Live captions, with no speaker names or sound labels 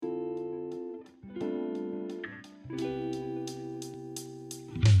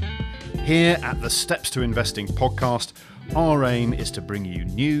Here at the Steps to Investing podcast, our aim is to bring you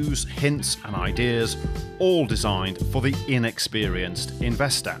news, hints and ideas, all designed for the inexperienced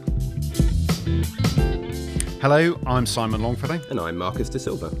investor. Hello, I'm Simon Longfellow. And I'm Marcus De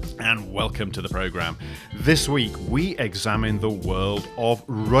Silva. And welcome to the programme. This week we examine the world of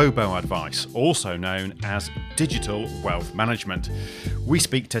robo-advice, also known as digital wealth management. We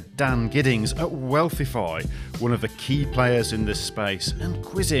speak to Dan Giddings at Wealthify, one of the key players in this space, and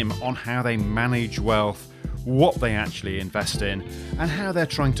quiz him on how they manage wealth, what they actually invest in, and how they're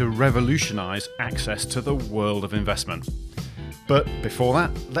trying to revolutionise access to the world of investment. But before that,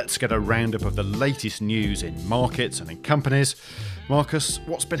 let's get a roundup of the latest news in markets and in companies. Marcus,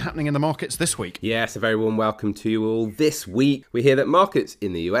 what's been happening in the markets this week? Yes, a very warm welcome to you all. This week, we hear that markets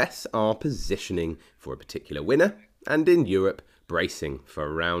in the US are positioning for a particular winner, and in Europe, bracing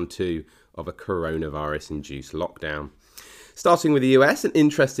for round 2 of a coronavirus-induced lockdown. Starting with the US, and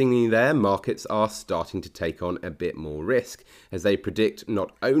interestingly there, markets are starting to take on a bit more risk as they predict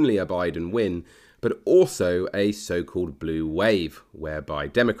not only a Biden win, but also a so-called blue wave, whereby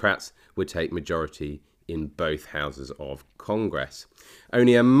Democrats would take majority in both houses of Congress.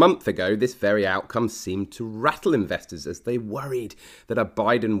 Only a month ago, this very outcome seemed to rattle investors as they worried that a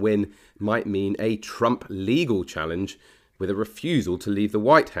Biden win might mean a Trump legal challenge with a refusal to leave the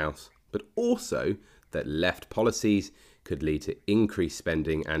White House, but also that left policies could lead to increased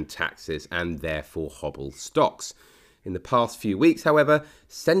spending and taxes and therefore hobble stocks. In the past few weeks, however,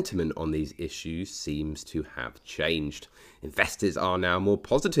 sentiment on these issues seems to have changed. Investors are now more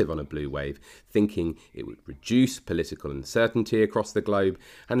positive on a blue wave, thinking it would reduce political uncertainty across the globe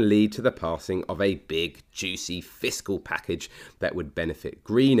and lead to the passing of a big, juicy fiscal package that would benefit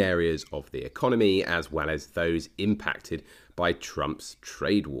green areas of the economy as well as those impacted by Trump's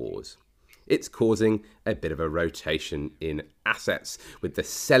trade wars. It's causing a bit of a rotation in assets, with the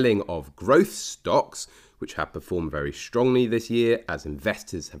selling of growth stocks, which have performed very strongly this year as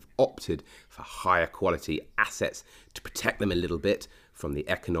investors have opted for higher quality assets to protect them a little bit from the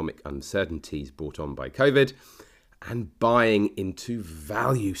economic uncertainties brought on by COVID, and buying into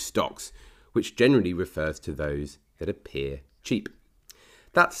value stocks, which generally refers to those that appear cheap.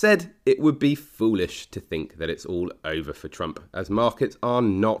 That said, it would be foolish to think that it's all over for Trump, as markets are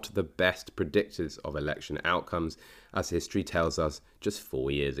not the best predictors of election outcomes, as history tells us just 4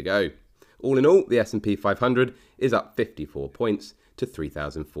 years ago. All in all, the S&P 500 is up 54 points to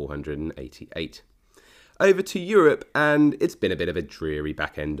 3,488. Over to Europe, and it's been a bit of a dreary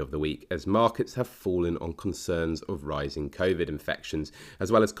back end of the week as markets have fallen on concerns of rising COVID infections,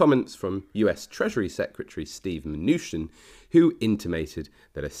 as well as comments from US Treasury Secretary Steve Mnuchin, who intimated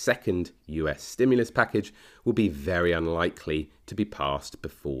that a second US stimulus package will be very unlikely to be passed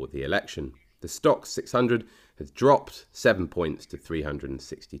before the election. The Stoxx 600 has dropped 7 points to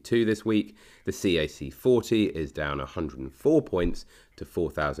 362 this week. The CAC 40 is down 104 points to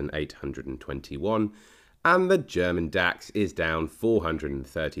 4,821. And the German DAX is down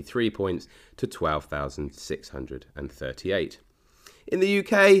 433 points to 12,638. In the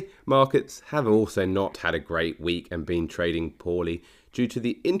UK, markets have also not had a great week and been trading poorly due to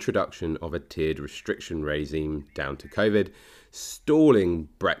the introduction of a tiered restriction regime down to COVID, stalling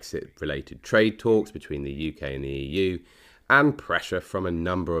Brexit-related trade talks between the UK and the EU, and pressure from a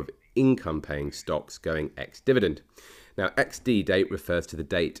number of income-paying stocks going ex-dividend. Now, XD date refers to the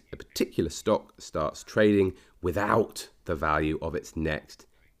date a particular stock starts trading without the value of its next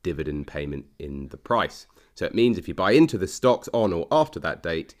dividend payment in the price. So it means if you buy into the stocks on or after that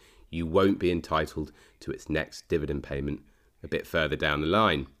date, you won't be entitled to its next dividend payment a bit further down the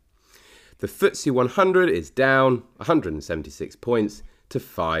line. The FTSE 100 is down 176 points to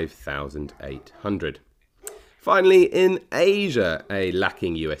 5,800. Finally, in Asia, a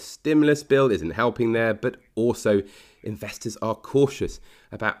lacking US stimulus bill isn't helping there, but also investors are cautious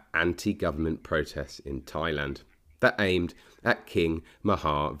about anti-government protests in Thailand that aimed at King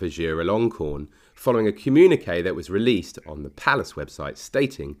Maha Vajiralongkorn, following a communique that was released on the palace website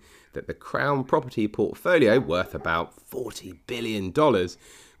stating that the Crown property portfolio, worth about $40 billion,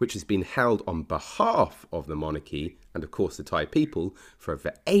 which has been held on behalf of the monarchy and of course the Thai people for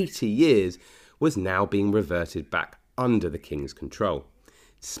over 80 years, was now being reverted back under the king's control.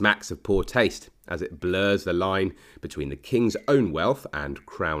 Smacks of poor taste as it blurs the line between the king's own wealth and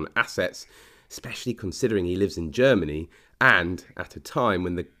crown assets, especially considering he lives in Germany and at a time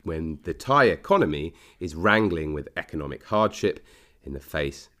when the Thai economy is wrangling with economic hardship in the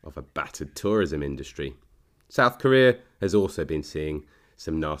face of a battered tourism industry. South Korea has also been seeing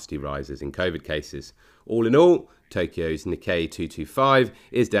some nasty rises in COVID cases. All in all, Tokyo's Nikkei 225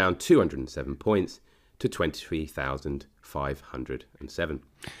 is down 207 points to 23,507.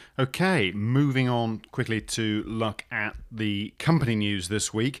 Okay, moving on quickly to look at the company news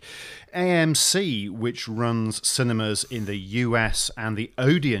this week. AMC, which runs cinemas in the US and the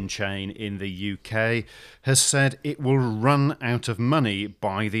Odeon chain in the UK, has said it will run out of money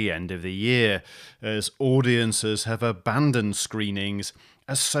by the end of the year, as audiences have abandoned screenings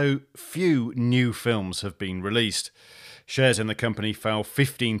as so few new films have been released. Shares in the company fell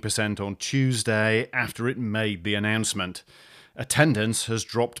 15% on Tuesday after it made the announcement. Attendance has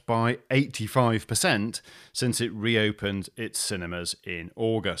dropped by 85% since it reopened its cinemas in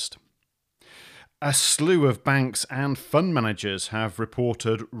August. A slew of banks and fund managers have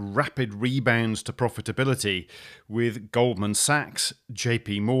reported rapid rebounds to profitability, with Goldman Sachs,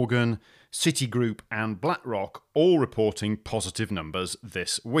 JP Morgan, Citigroup and BlackRock all reporting positive numbers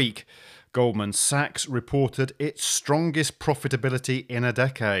this week. Goldman Sachs reported its strongest profitability in a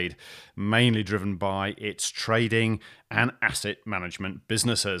decade, mainly driven by its trading and asset management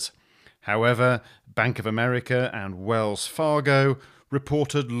businesses. However, Bank of America and Wells Fargo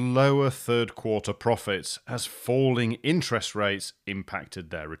reported lower third quarter profits as falling interest rates impacted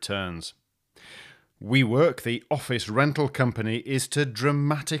their returns. WeWork, the office rental company, is to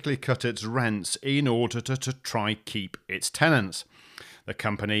dramatically cut its rents in order to try keep its tenants. The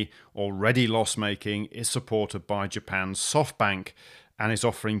company, already loss-making, is supported by Japan's SoftBank and is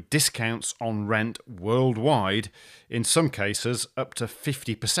offering discounts on rent worldwide, in some cases up to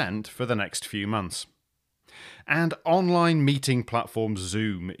 50% for the next few months. And online meeting platform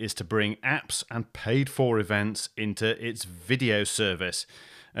Zoom is to bring apps and paid-for events into its video service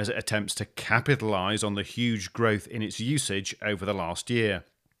as it attempts to capitalise on the huge growth in its usage over the last year.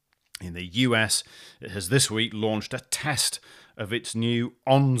 In the US, it has this week launched a test of its new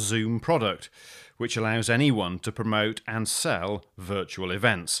On Zoom product, which allows anyone to promote and sell virtual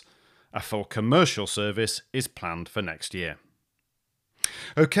events. A full commercial service is planned for next year.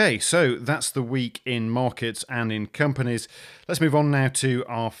 Okay, so that's the week in markets and in companies. Let's move on now to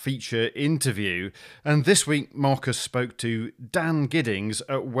our feature interview. And this week, Marcus spoke to Dan Giddings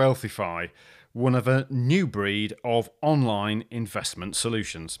at Wealthify, one of a new breed of online investment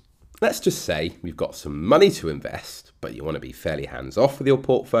solutions. Let's just say you've got some money to invest, but you want to be fairly hands-off with your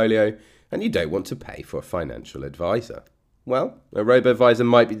portfolio and you don't want to pay for a financial advisor. Well, a robo-advisor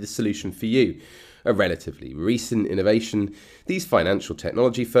might be the solution for you. A relatively recent innovation, these financial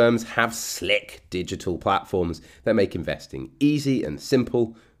technology firms have slick digital platforms that make investing easy and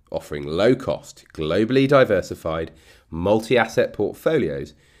simple, offering low-cost, globally diversified, multi-asset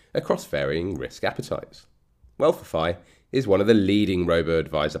portfolios across varying risk appetites. Wealthify is one of the leading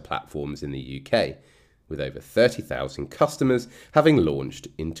robo-advisor platforms in the UK, with over 30,000 customers having launched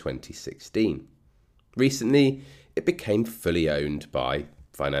in 2016. Recently, it became fully owned by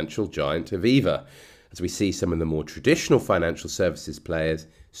financial giant Aviva, as we see some of the more traditional financial services players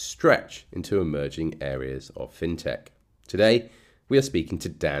stretch into emerging areas of fintech. Today, we are speaking to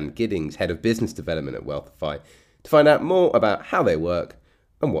Dan Giddings, Head of Business Development at Wealthify, to find out more about how they work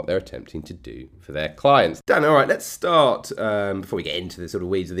and what they're attempting to do for their clients. Dan, all right, let's start, before we get into the sort of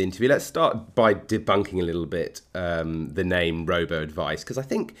weeds of the interview, let's start by debunking a little bit the name robo-advice, because I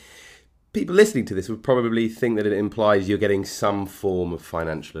think people listening to this would probably think that it implies you're getting some form of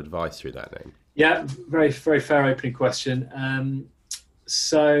financial advice through that name. Yeah, very, very fair opening question.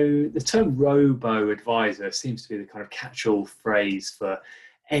 So the term robo-advisor seems to be the kind of catch-all phrase for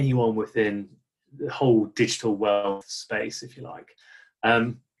anyone within the whole digital wealth space, if you like.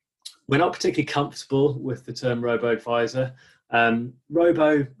 We're not particularly comfortable with the term robo-advisor.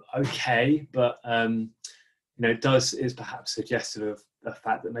 Robo, okay, but is perhaps suggestive of the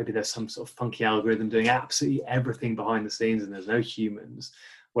fact that maybe there's some sort of funky algorithm doing absolutely everything behind the scenes and there's no humans.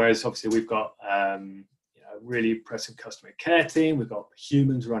 Whereas obviously we've got a really impressive customer care team, we've got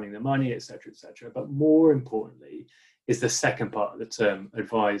humans running the money, etc., etc. But more importantly is the second part of the term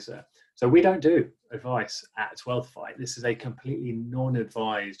advisor. So we don't do advice at Wealthify. This is a completely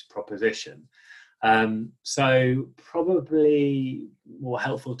non-advised proposition. So probably more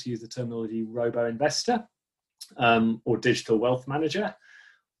helpful to use the terminology robo-investor or digital wealth manager,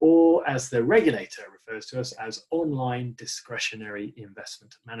 or as the regulator refers to us as online discretionary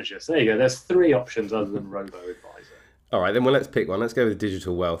investment manager. So there you go. There's three options other than robo-advisor. All right, then let's pick one. Let's go with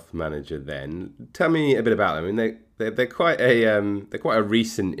digital wealth manager then. Tell me a bit about them. I mean, they're quite a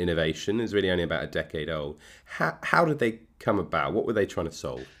recent innovation. It's really only about a decade old. How did they come about? What were they trying to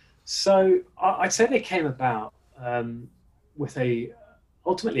solve? So I'd say they came about with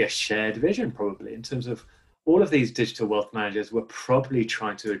ultimately a shared vision, probably, in terms of all of these digital wealth managers were probably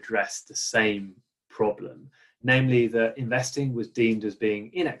trying to address the same problem, namely that investing was deemed as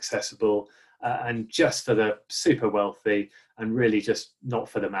being inaccessible and just for the super wealthy, and really just not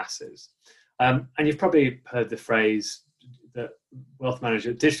for the masses. And you've probably heard the phrase that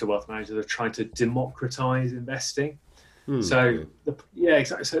digital wealth managers are trying to democratize investing. Exactly.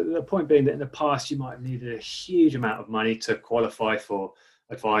 So the point being that in the past you might have needed a huge amount of money to qualify for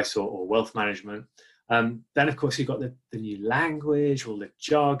advice or wealth management. Then of course you've got the new language, all the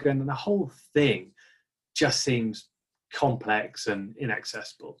jargon, and the whole thing just seems complex and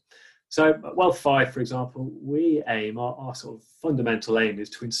inaccessible. So at Wealthify, for example, our sort of fundamental aim is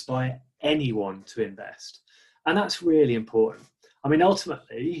to inspire anyone to invest. And that's really important. I mean,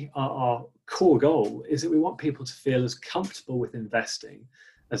 ultimately, our core goal is that we want people to feel as comfortable with investing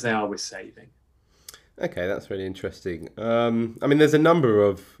as they are with saving. Okay, that's really interesting. I mean, there's a number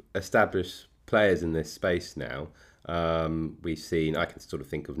of established players in this space now. I can sort of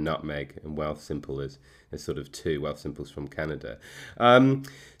think of Nutmeg and Wealthsimple as sort of two. Wealthsimple's from Canada.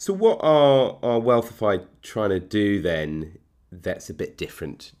 So what are Wealthify trying to do then that's a bit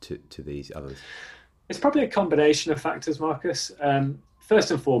different to these others? It's probably a combination of factors, Marcus.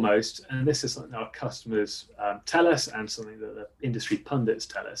 First and foremost, and this is something our customers tell us and something that the industry pundits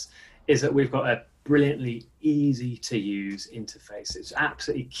tell us, is that we've got a brilliantly easy to use interface. It's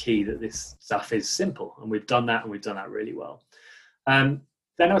absolutely key that this stuff is simple, and we've done that, and we've done that really well. Then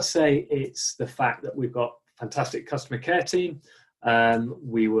I'd say it's the fact that we've got a fantastic customer care team.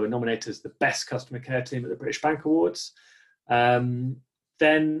 We were nominated as the best customer care team at the British Bank Awards.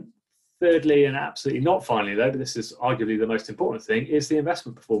 Then thirdly, and absolutely not finally though, but this is arguably the most important thing, is the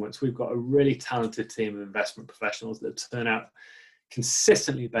investment performance. We've got a really talented team of investment professionals that turn out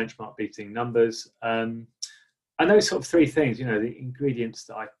consistently benchmark beating numbers. And those sort of three things, the ingredients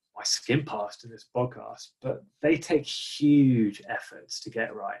that I skim past in this podcast, but they take huge efforts to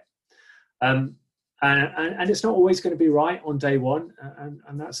get right. And it's not always going to be right on day one.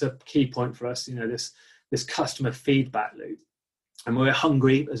 And that's a key point for us, this customer feedback loop. And we're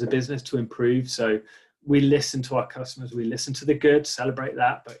hungry as a business to improve. So we listen to our customers, we listen to the good, celebrate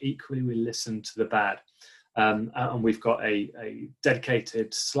that, but equally we listen to the bad. And we've got a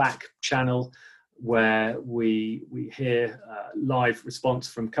dedicated Slack channel where we hear live response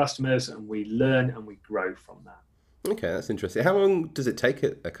from customers, and we learn and we grow from that. Okay, that's interesting. How long does it take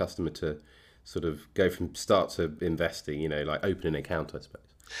a customer to sort of go from start to investing, like opening an account, I suppose?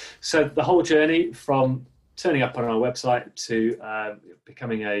 So the whole journey from turning up on our website to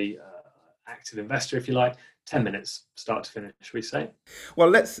becoming a active investor, if you like, 10 minutes, start to finish, we say. Well,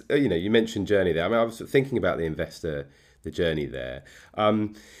 let's, you mentioned journey there. I mean, I was thinking about the journey there.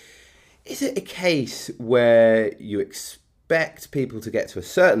 Is it a case where you expect people to get to a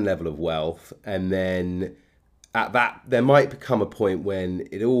certain level of wealth, and then at that, there might become a point when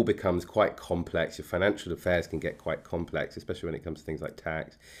it all becomes quite complex. Your financial affairs can get quite complex, especially when it comes to things like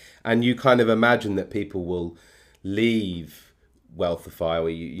tax. And you kind of imagine that people will leave Wealthify or,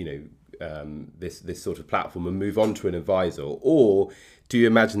 this sort of platform and move on to an advisor? Or do you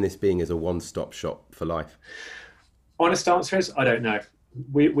imagine this being as a one-stop shop for life? Honest answer is, I don't know.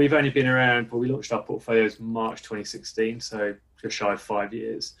 We've only been around, we launched our portfolios March 2016, so just shy of 5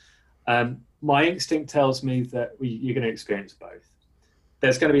 years. My instinct tells me that you're going to experience both.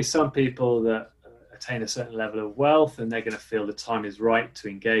 There's going to be some people that attain a certain level of wealth, and they're going to feel the time is right to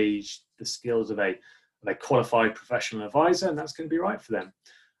engage the skills of a qualified professional advisor, and that's going to be right for them.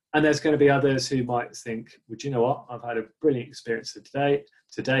 And there's going to be others who might think, well, do you know what? I've had a brilliant experience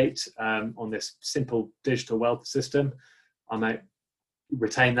to date on this simple digital wealth system. I might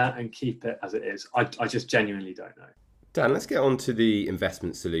retain that and keep it as it is. I just genuinely don't know. Dan, let's get on to the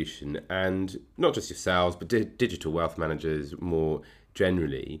investment solution, and not just yourselves, but digital wealth managers more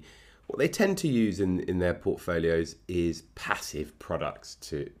generally. What they tend to use in their portfolios is passive products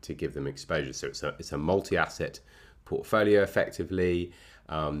to give them exposure. So it's a multi-asset portfolio effectively.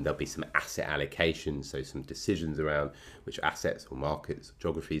 There'll be some asset allocation, so some decisions around which assets or markets,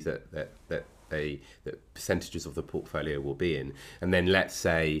 geographies that percentages of the portfolio will be in. And then let's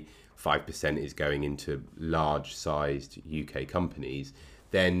say 5% is going into large-sized UK companies,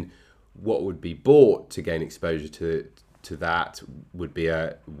 then what would be bought to gain exposure to that would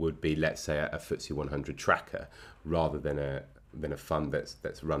be let's say a FTSE 100 tracker rather than a fund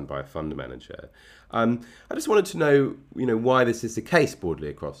that's run by a fund manager. I just wanted to know, why this is the case broadly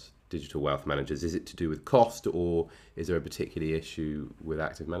across digital wealth managers. Is it to do with cost, or is there a particular issue with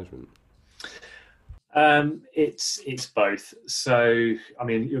active management? It's both. So, I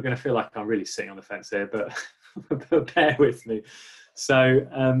mean, you're going to feel like I'm really sitting on the fence here, but bear with me. So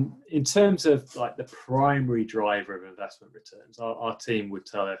in terms of like the primary driver of investment returns, our team would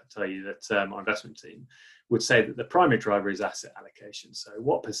tell you that our investment team would say that the primary driver is asset allocation. So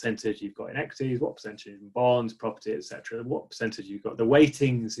what percentage you've got in equities, what percentage in bonds, property, etc., what percentage you've got, the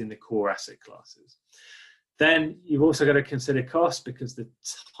weightings in the core asset classes. Then you've also got to consider cost, because the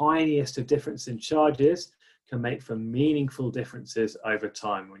tiniest of difference in charges can make for meaningful differences over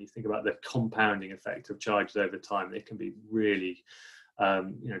time. When you think about the compounding effect of charges over time, it can be really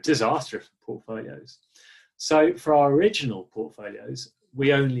disastrous for portfolios. So for our original portfolios,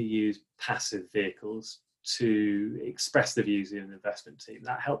 we only use passive vehicles to express the views of an investment team.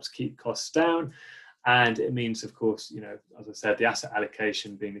 That helps keep costs down. And it means, of course, as I said, the asset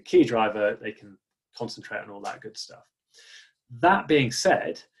allocation being the key driver, they can concentrate on all that good stuff. That being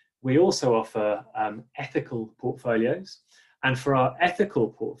said, we also offer ethical portfolios. And for our ethical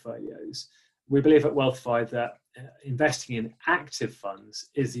portfolios, we believe at Wealthify that investing in active funds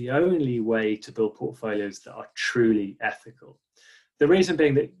is the only way to build portfolios that are truly ethical. The reason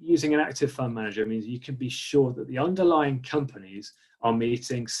being that using an active fund manager means you can be sure that the underlying companies are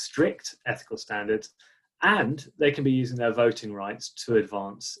meeting strict ethical standards, and they can be using their voting rights to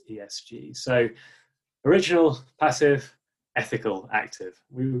advance ESG. So original, passive, ethical, active.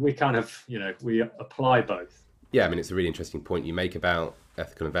 We kind of, we apply both. Yeah, I mean, it's a really interesting point you make about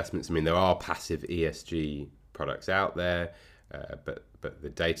ethical investments. I mean, there are passive ESG products out there, but the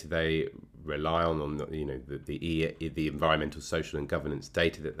data they rely on the environmental, social, and governance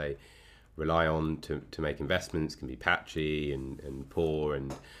data that they rely on to make investments can be patchy and poor,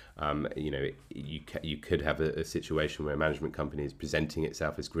 and you could have a situation where a management company is presenting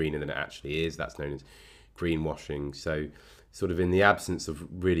itself as greener than it actually is. That's known as greenwashing. So, sort of in the absence of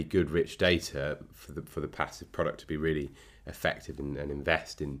really good, rich data for the passive product to be really effective and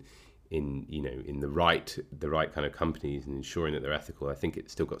invest in the right kind of companies and ensuring that they're ethical, I think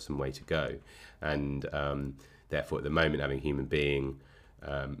it's still got some way to go. And therefore, at the moment, having a human being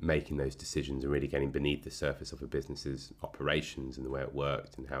making those decisions and really getting beneath the surface of a business's operations and the way it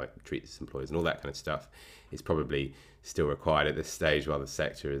works and how it treats its employees and all that kind of stuff is probably still required at this stage while the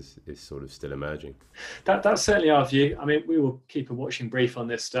sector is sort of still emerging. That's certainly our view. I mean, we will keep a watching brief on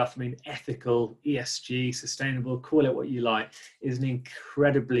this stuff. I mean, ethical, ESG, sustainable, call it what you like, is an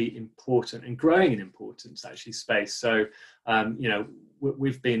incredibly important and growing in importance, actually, space. So,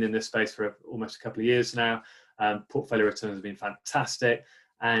 we've been in this space for almost a couple of years now. Portfolio returns have been fantastic,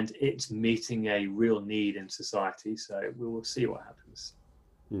 and it's meeting a real need in society. So we will see what happens.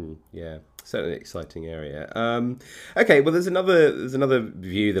 Yeah, certainly an exciting area. Okay, well, there's another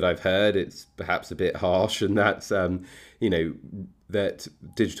view that I've heard. It's perhaps a bit harsh, and that's that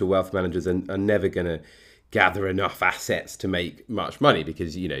digital wealth managers are never going to gather enough assets to make much money,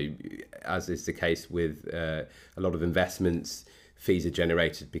 because as is the case with a lot of investments, fees are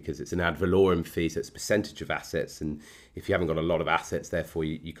generated because it's an ad valorem fee, so it's a percentage of assets, and if you haven't got a lot of assets, therefore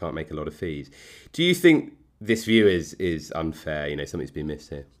you can't make a lot of fees. Do you think this view is unfair? Something's been missed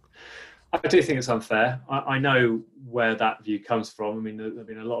here. I do think it's unfair. I know where that view comes from. I mean, there have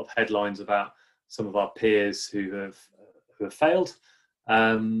been a lot of headlines about some of our peers who have failed,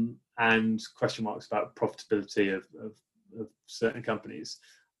 and question marks about profitability of certain companies.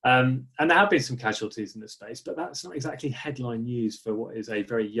 And there have been some casualties in this space, but that's not exactly headline news for what is a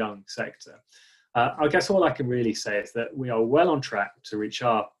very young sector. I guess all I can really say is that we are well on track to reach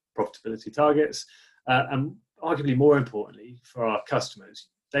our profitability targets, and arguably more importantly for our customers,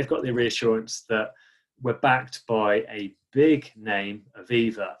 they've got the reassurance that we're backed by a big name,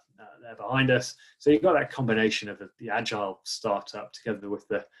 Aviva. They're behind us. So you've got that combination of the agile startup together with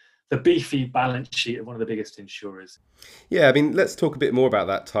the beefy balance sheet of one of the biggest insurers. Yeah, I mean, let's talk a bit more about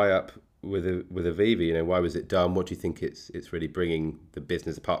that tie-up with Aviva. Why was it done? What do you think it's really bringing the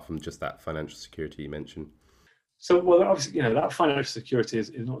business, apart from just that financial security you mentioned? So, well, obviously, that financial security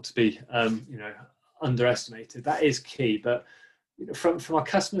is not to be, underestimated. That is key. But from our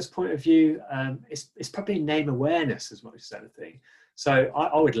customers' point of view, it's probably name awareness as much as anything. So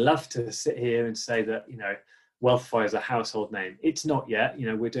I would love to sit here and say that, Wealthify is a household name. It's not yet.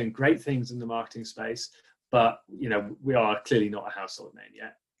 We're doing great things in the marketing space, but, we are clearly not a household name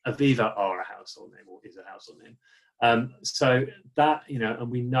yet. Aviva are a household name, or is a household name. So that,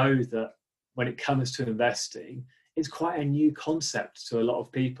 and we know that when it comes to investing, it's quite a new concept to a lot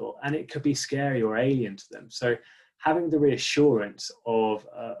of people, and it could be scary or alien to them. So having the reassurance of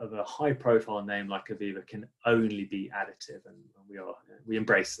a high-profile name like Aviva can only be additive, and we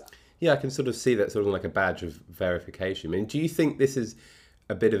embrace that. Yeah, I can sort of see that sort of like a badge of verification. I mean, do you think this is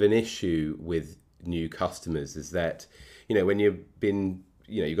a bit of an issue with new customers? Is that when you've been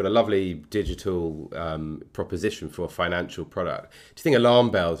you've got a lovely digital proposition for a financial product. Do you think alarm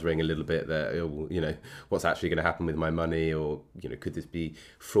bells ring a little bit that, what's actually going to happen with my money, or, could this be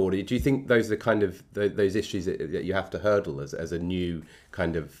fraud? Do you think those are the kind of those issues that you have to hurdle as a new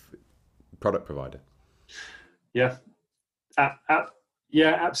kind of product provider? Yeah.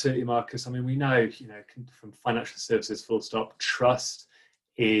 Yeah, absolutely, Marcus. I mean, we know, from financial services, full stop, trust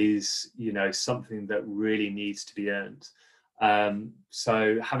is, something that really needs to be earned.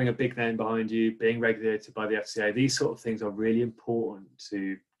 So having a big name behind you, being regulated by the FCA, these sort of things are really important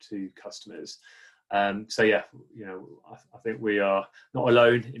to customers. So yeah, I think we are not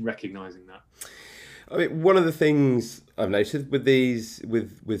alone in recognizing that. I mean, one of the things I've noticed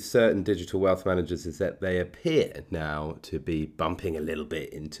with certain digital wealth managers is that they appear now to be bumping a little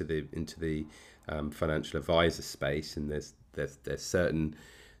bit into the financial advisor space, and there's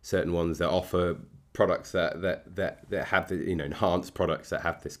certain ones that offer products that have the enhanced products that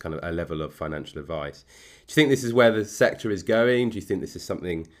have this kind of a level of financial advice. Do you think this is where the sector is going? Do you think this is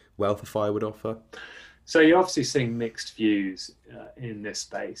something Wealthify would offer? So you're obviously seeing mixed views in this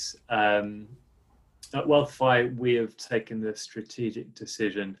space. At Wealthify, we have taken the strategic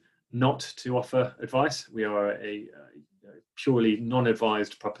decision not to offer advice. We are a purely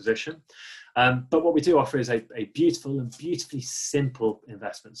non-advised proposition. But what we do offer is a beautiful and beautifully simple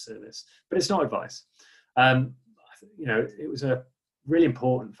investment service, but it's not advice. It was a really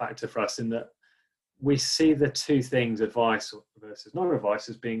important factor for us in that we see the two things, advice versus non-advice,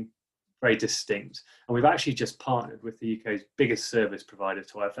 as being very distinct. And we've actually just partnered with the UK's biggest service provider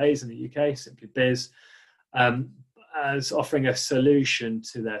to IFAs in the UK, Simply Biz, as offering a solution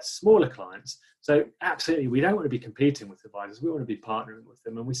to their smaller clients. So absolutely, we don't want to be competing with advisors. We want to be partnering with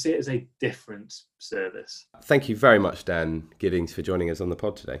them, and we see it as a different service. Thank you very much, Dan Giddings, for joining us on the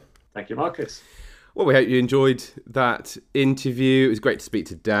pod today. Thank you, Marcus. Well, we hope you enjoyed that interview. It was great to speak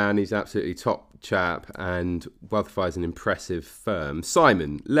to Dan. He's absolutely top chap, and Wealthify is an impressive firm.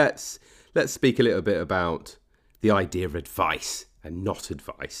 Simon, let's speak a little bit about the idea of advice and not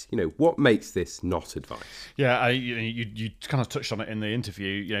advice. What makes this not advice? Yeah, you kind of touched on it in the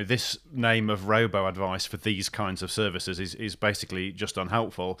interview. This name of robo-advice for these kinds of services is basically just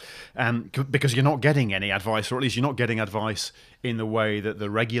unhelpful, because you're not getting any advice, or at least you're not getting advice in the way that the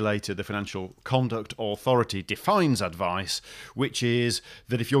regulator, the Financial Conduct Authority, defines advice, which is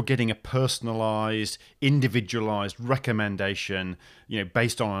that if you're getting a personalised, individualised recommendation,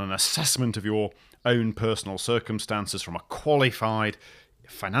 based on an assessment of your own personal circumstances from a qualified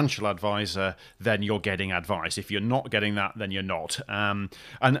financial advisor, then you're getting advice. If you're not getting that, then you're not. And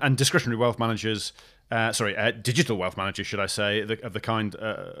discretionary wealth managers, digital wealth managers, should I say, of the kind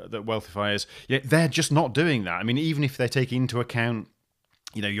that Wealthify is, they're just not doing that. I mean, even if they take into account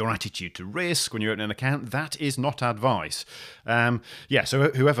your attitude to risk when you're opening an account, that is not advice.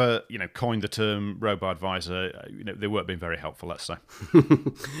 So whoever, coined the term robo-advisor, they weren't being very helpful, let's say.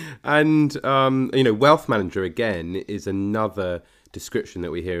 And, wealth manager, again, is another description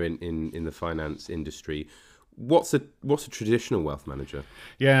that we hear in the finance industry. What's a traditional wealth manager?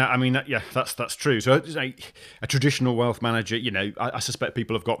 Yeah, I mean, that's true. So a traditional wealth manager, I suspect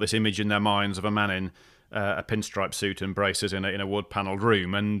people have got this image in their minds of a man in a pinstripe suit and braces in a wood-panelled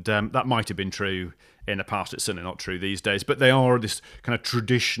room, and that might have been true in the past. It's certainly not true these days, but they are this kind of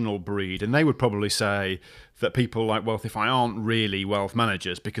traditional breed, and they would probably say that people like Wealthify aren't really wealth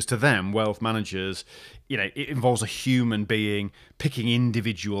managers, because to them, wealth managers, it involves a human being picking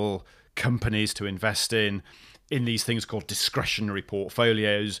individual companies to invest in these things called discretionary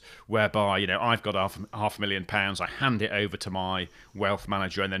portfolios, whereby, I've got £500,000, I hand it over to my wealth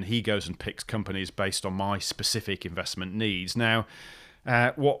manager, and then he goes and picks companies based on my specific investment needs. Now,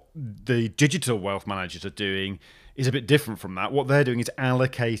 what the digital wealth managers are doing is a bit different from that. What they're doing is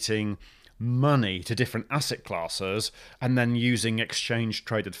allocating money to different asset classes and then using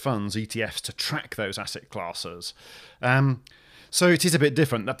exchange-traded funds, ETFs, to track those asset classes. So it is a bit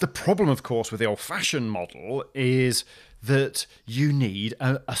different. The problem, of course, with the old-fashioned model is that you need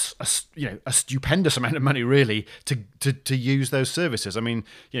a stupendous amount of money, really, to use those services. I mean,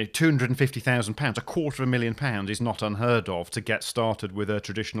 £250,000, £250,000 is not unheard of to get started with a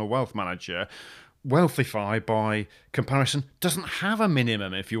traditional wealth manager. Wealthify, by comparison, doesn't have a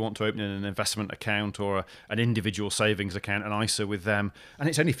minimum if you want to open an investment account or an individual savings account, an ISA with them, and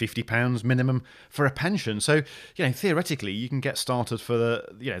it's only £50 minimum for a pension. So, theoretically, you can get started for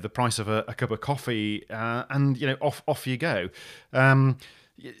the price of a cup of coffee, and off you go.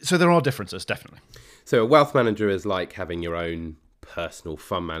 So there are differences, definitely. So a wealth manager is like having your own personal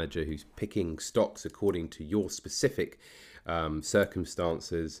fund manager who's picking stocks according to your specific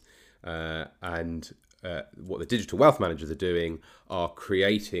circumstances. And what the digital wealth managers are doing are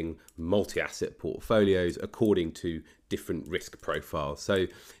creating multi-asset portfolios according to different risk profiles. So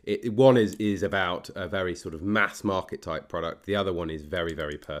one is about a very sort of mass market type product. The other one is very,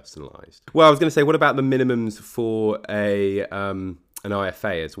 very personalized. Well, I was going to say, what about the minimums for an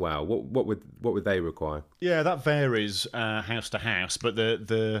IFA as well? What would they require? Yeah, that varies house to house, but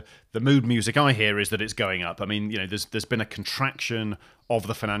the mood music I hear is that it's going up. I mean, there's been a contraction of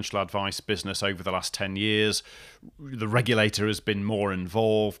the financial advice business over the last 10 years. The regulator has been more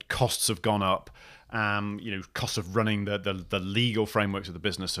involved. Costs have gone up. Costs of running the legal frameworks of the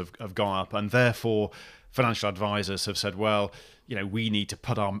business have gone up, and therefore financial advisors have said, well, we need to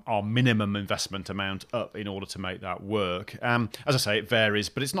put our minimum investment amount up in order to make that work. As I say, it varies,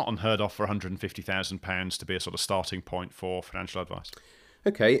 but it's not unheard of for £150,000 to be a sort of starting point for financial advice.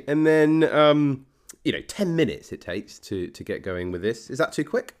 Okay, and then 10 minutes it takes to get going with this. Is that too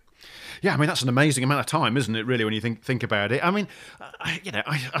quick? Yeah, I mean, that's an amazing amount of time, isn't it, really, when you think about it? I mean,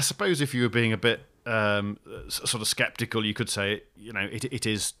 I suppose if you were being a bit sort of skeptical, you could say, it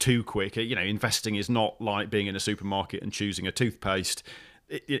is too quick. Investing is not like being in a supermarket and choosing a toothpaste.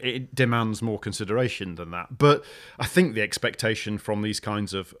 It demands more consideration than that. But I think the expectation from these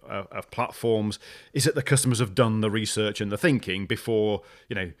kinds of platforms is that the customers have done the research and the thinking before,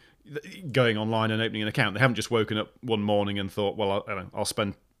 going online and opening an account. They haven't just woken up one morning and thought, well, I'll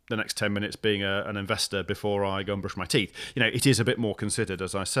spend the next 10 minutes being an investor before I go and brush my teeth. It is a bit more considered,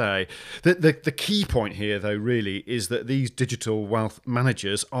 as I say. The key point here, though, really is that these digital wealth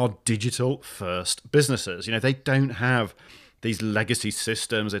managers are digital first businesses. They don't have these legacy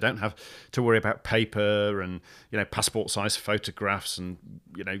systems. They don't have to worry about paper and passport size photographs and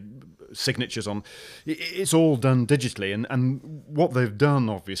signatures on. It's all done digitally, and what they've done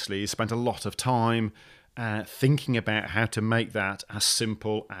obviously is spent a lot of time thinking about how to make that as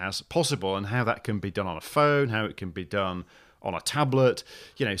simple as possible, and how that can be done on a phone, how it can be done on a tablet,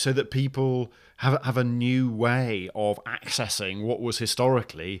 so that people have a new way of accessing what was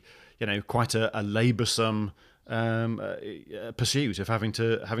historically, quite a laboursome pursuit of having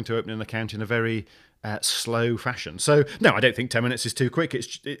to open an account in a very slow fashion. So no, I don't think 10 minutes is too quick.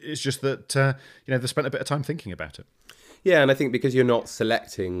 It's just that they've spent a bit of time thinking about it. Yeah, and I think because you're not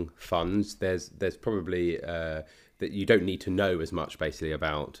selecting funds, there's probably that you don't need to know as much basically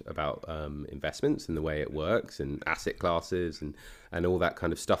about investments and the way it works and asset classes and all that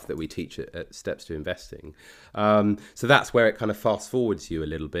kind of stuff that we teach at Steps to Investing. So that's where it kind of fast forwards you a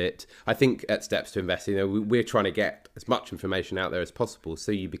little bit. I think at Steps to Investing, we're trying to get as much information out there as possible,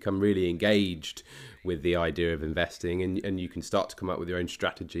 so you become really engaged with the idea of investing, and you can start to come up with your own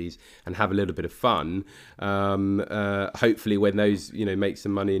strategies and have a little bit of fun. Hopefully, when those make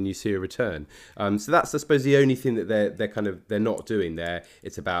some money and you see a return. So that's, I suppose, the only thing that they're not doing there.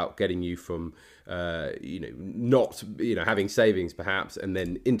 It's about getting you from not having savings perhaps, and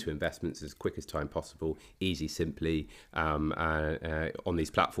then into investments as quick as time possible, easy, simply, on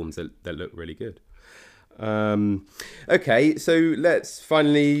these platforms that look really good. Okay, so let's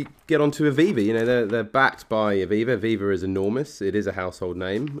finally get on to Aviva. They're backed by Aviva. Aviva is enormous. It is a household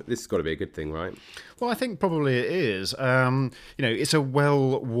name. This has got to be a good thing, right? Well, I think probably it is. It's a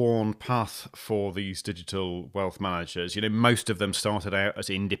well-worn path for these digital wealth managers. Most of them started out as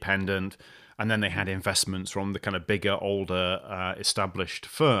independent, and then they had investments from the kind of bigger, older, established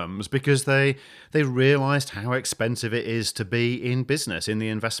firms, because they realised how expensive it is to be in business, in the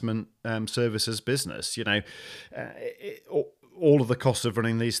investment services business. All of the costs of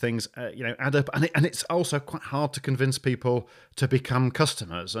running these things, add up, and it's also quite hard to convince people to become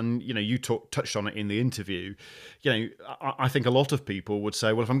customers. And you touched on it in the interview. I think a lot of people would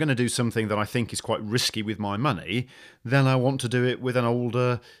say, well, if I'm going to do something that I think is quite risky with my money, then I want to do it with an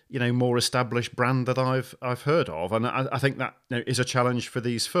older, more established brand that I've heard of. And I think that is a challenge for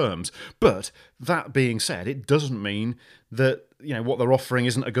these firms. But that being said, it doesn't mean that what they're offering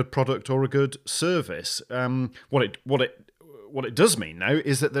isn't a good product or a good service. What it does mean now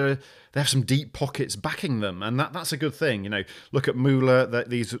is that they have some deep pockets backing them, and that's a good thing. Look at Moolah.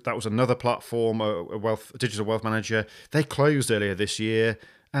 That was another platform, a digital wealth manager. They closed earlier this year,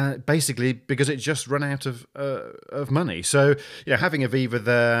 basically because it just ran out of money. So having Aviva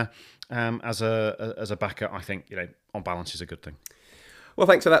there as a backer, I think on balance is a good thing. Well,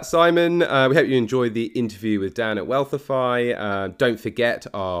 thanks for that, Simon. We hope you enjoyed the interview with Dan at Wealthify. Don't forget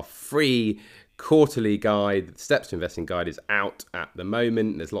our free quarterly guide, the Steps to Investing guide, is out at the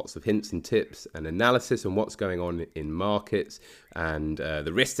moment. There's lots of hints and tips and analysis on what's going on in markets and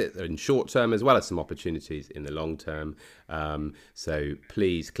the risks in short term, as well as some opportunities in the long term. So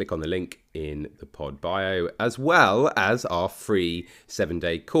please click on the link in the pod bio, as well as our free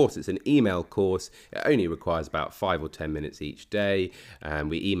 7-day course. It's an email course. It only requires about 5 or 10 minutes each day, and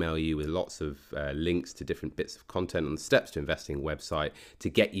we email you with lots of links to different bits of content on the Steps to Investing website to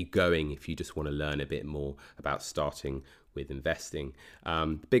get you going if you just want to learn a bit more about starting with investing.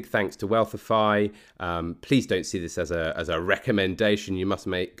 Big thanks to Wealthify. Please don't see this as a recommendation. You must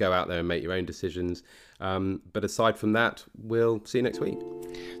go out there and make your own decisions. But aside from that, we'll see you next week.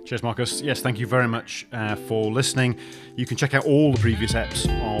 Cheers, Marcus. Yes, thank you very much for listening. You can check out all the previous eps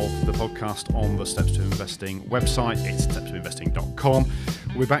of the podcast on the Steps to Investing website. It's stepstoinvesting.com.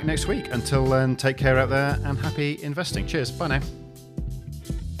 We'll be back next week. Until then, take care out there and happy investing. Cheers. Bye now.